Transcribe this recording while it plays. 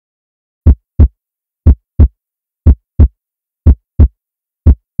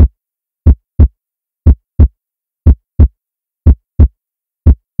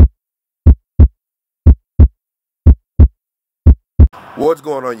What's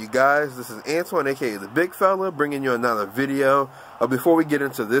going on, you guys? This is Antoine, aka the Bigfella, bringing you another video. Before we get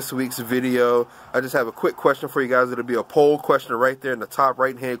into this week's video, I just have a quick question for you guys. It'll be a poll question right there in the top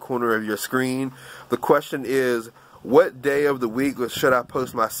right hand corner of your screen. The question is, what day of the week should I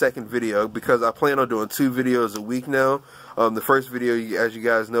post my second video? Because I plan on doing 2 videos a week now. The first video, as you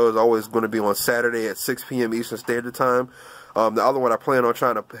guys know, is always going to be on Saturday at 6 p.m. Eastern Standard Time. The other one, I plan on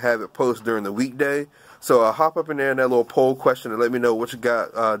trying to have it post during the weekday. So hop up in there in that little poll question and let me know what you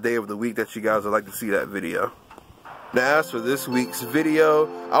got day of the week that you guys would like to see that video. Now, as for this week's video,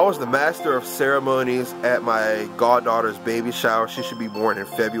 I was the master of ceremonies at my goddaughter's baby shower. She should be born in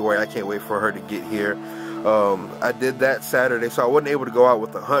February. I can't wait for her to get here. I did that Saturday, so I wasn't able to go out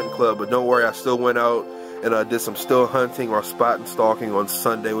with the hunting club, but don't worry, I still went out and did some still hunting or spot and stalking on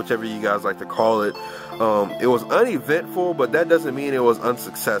Sunday, whichever you guys like to call it. It was uneventful, but that doesn't mean it was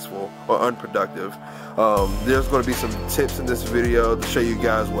unsuccessful or unproductive. There's going to be some tips in this video to show you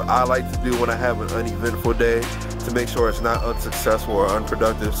guys what I like to do when I have an uneventful day to make sure it's not unsuccessful or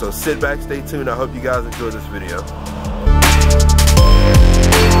unproductive. So sit back, stay tuned. I hope you guys enjoy this video.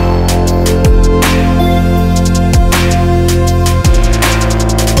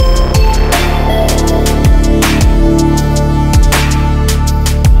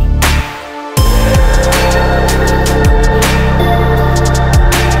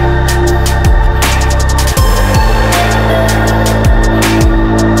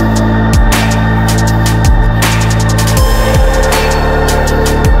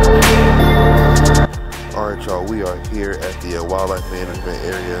 Wildlife management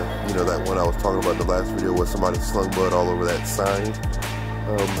area, you know, that one I was talking about the last video where somebody slung mud all over that sign.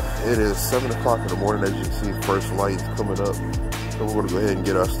 It is 7 o'clock in the morning, as you can see, first lights coming up. So we're going to go ahead and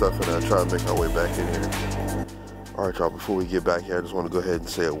get our stuff and try to make our way back in here. Alright y'all, before we get back here, I just want to go ahead and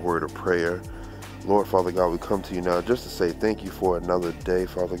say a word of prayer. Lord, Father God, we come to you now just to say thank you for another day,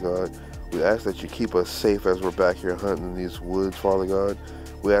 Father God. We ask that you keep us safe as we're back here hunting in these woods, Father God.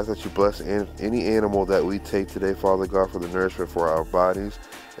 We ask that you bless any animal that we take today, Father God, for the nourishment for our bodies.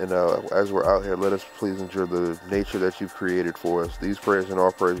 And as we're out here, let us please enjoy the nature that you've created for us. These prayers and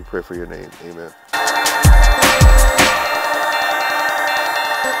all prayers we pray for your name. Amen.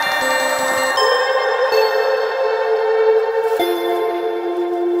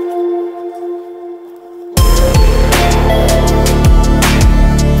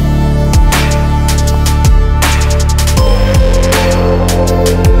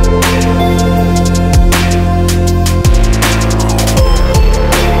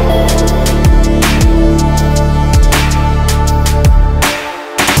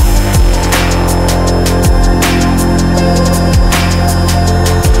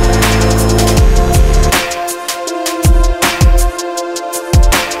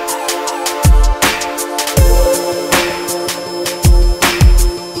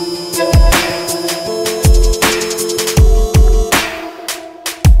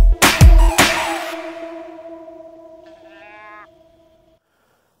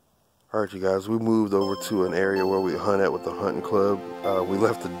 Alright, you guys, we moved over to an area where we hunt at with the hunting club. We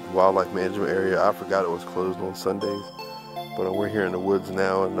left the wildlife management area. I forgot it was closed on Sundays, but we're here in the woods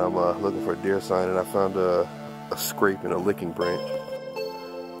now, and I'm looking for a deer sign, and I found a scrape and a licking branch.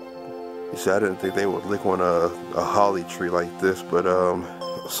 You see, I didn't think they would lick on a holly tree like this, but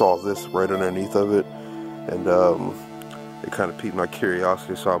saw this right underneath of it, and it kind of piqued my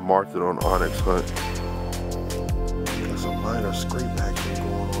curiosity, so I marked it on Onyx Hunt. Got some minor scrape action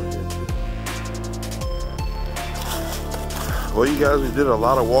going on here. Well, you guys, we did a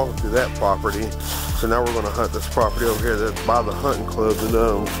lot of walking through that property, so now we're going to hunt this property over here that's by the hunting club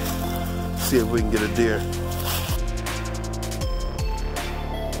and see if we can get a deer.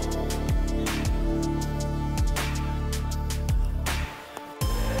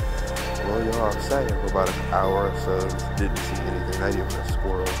 Well, y'all, I sat here for about an hour or so, didn't see anything, not even a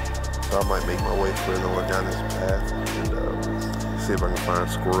squirrel, so I might make my way further on down this path and see if I can find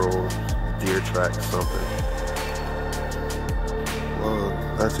squirrels, deer tracks, something. Well,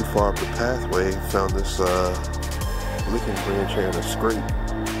 not too far up the pathway, found this licking branch here in a scrape.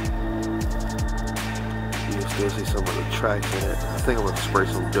 You can still see some of the tracks in it. I think I'm going to spray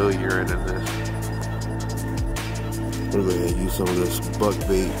some doe urine in this. I'm going to go ahead and use some of this buck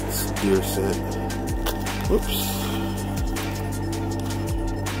bait deer scent. Whoops.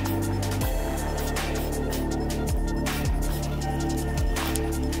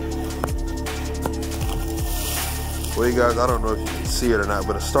 Well, you guys, I don't know if you can see it or not,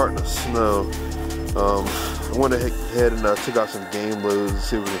 but it's starting to snow. I went ahead and took out some game loads to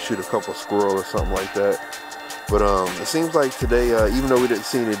see if we can shoot a couple squirrel or something like that. But it seems like today, even though we didn't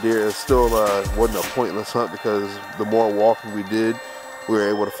see any deer, it still wasn't a pointless hunt, because the more walking we did, we were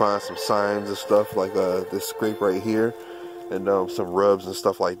able to find some signs and stuff like this scrape right here, and some rubs and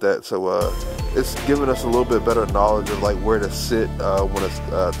stuff like that. So it's giving us a little bit better knowledge of like where to sit when it's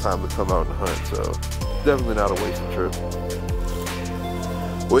time to come out and hunt. So definitely not a wasted trip.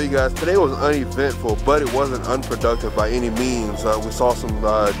 Well, you guys, today was uneventful, but it wasn't unproductive by any means. We saw some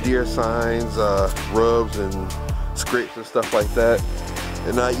deer signs, rubs and scrapes and stuff like that,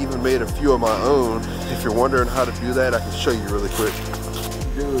 and I even made a few of my own. If you're wondering how to do that, I can show you really quick.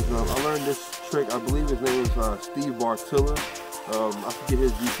 Dude, I learned this trick. I believe his name is Steve Bartilla. I forget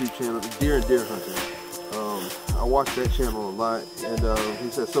his YouTube channel, Deer and Deer Hunting. I watch that channel a lot, and he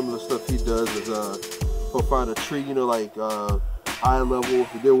said some of the stuff he does is he'll find a tree, you know, like eye level.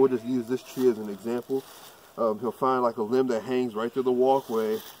 So we'll just use this tree as an example. He'll find like a limb that hangs right through the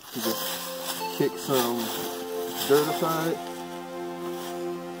walkway. He just kick some dirt aside,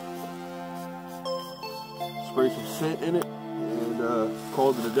 spray some scent in it, and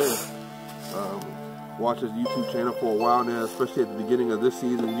calls it a day. Watch his YouTube channel for a while now, especially at the beginning of this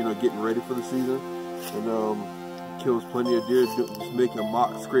season, you know, getting ready for the season, and kills plenty of deer, just making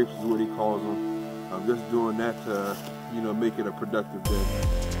mock scrapes is what he calls them. I'm just doing that to, you know, make it a productive day.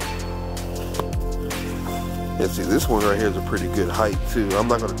 And see, this one right here is a pretty good height too. I'm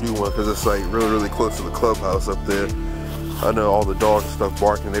not gonna do one because it's like really close to the clubhouse up there. I know all the dogs and stuff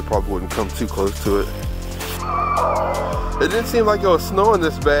barking, they probably wouldn't come too close to it. It didn't seem like it was snowing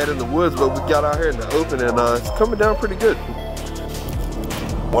this bad in the woods, but we got out here in the open and it's coming down pretty good.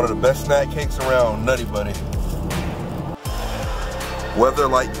 One of the best snack cakes around, Nutty Buddy. Weather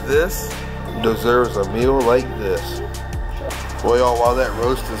like this deserves a meal like this. Well, y'all, while that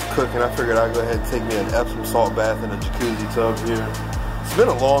roast is cooking, I figured I'd go ahead and take me an Epsom salt bath in a jacuzzi tub here. It's been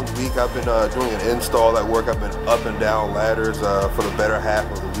a long week. I've been doing an install at work. I've been up and down ladders for the better half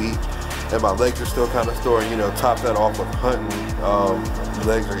of the week. And my legs are still kind of sore, you know, top that off with hunting. My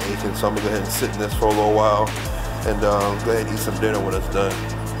legs are aching, so I'm gonna go ahead and sit in this for a little while and go ahead and eat some dinner when it's done.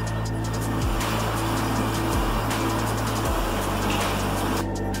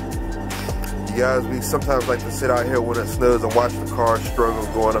 You guys, we sometimes like to sit out here when it snows and watch the cars struggle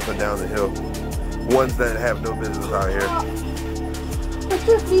going up and down the hill. Ones that have no business out here. Put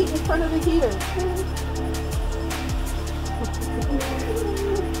your feet in front of the heater.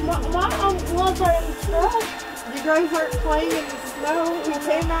 My gloves are in the truck. You guys aren't playing in the snow. We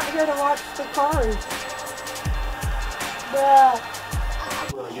came out here to watch the cars.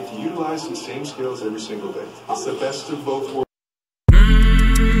 I get to utilize the same skills every single day. It's the best of both worlds.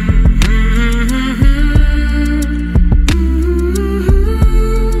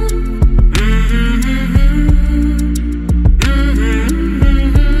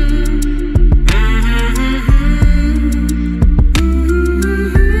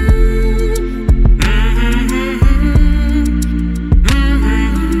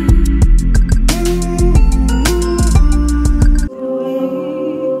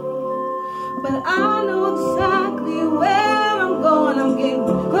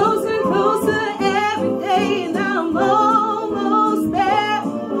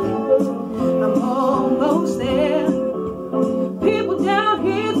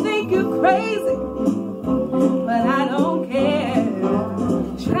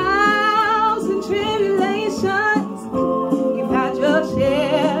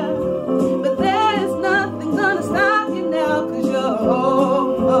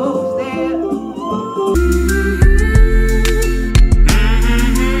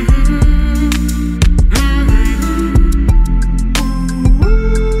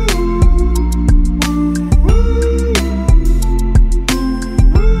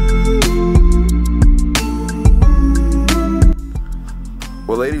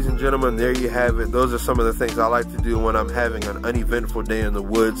 Well, ladies and gentlemen, there you have it. Those are some of the things I like to do when I'm having an uneventful day in the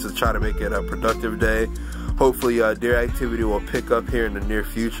woods to try to make it a productive day. Hopefully deer activity will pick up here in the near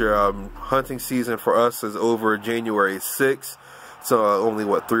future. Hunting season for us is over January 6th. So only,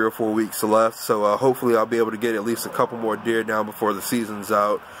 what, 3 or 4 weeks left. So hopefully I'll be able to get at least a couple more deer down before the season's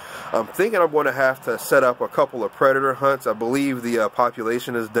out. I'm thinking I'm going to have to set up a couple of predator hunts. I believe the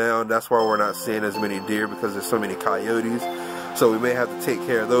population is down. That's why we're not seeing as many deer, because there's so many coyotes. So we may have to take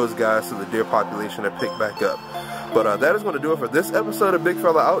care of those guys so the deer population will pick back up. But that is going to do it for this episode of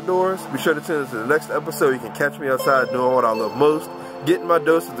Bigfella Outdoors. Be sure to tune in to the next episode. You can catch me outside doing what I love most, getting my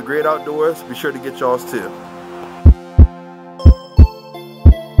dose of the great outdoors. Be sure to get y'all's too.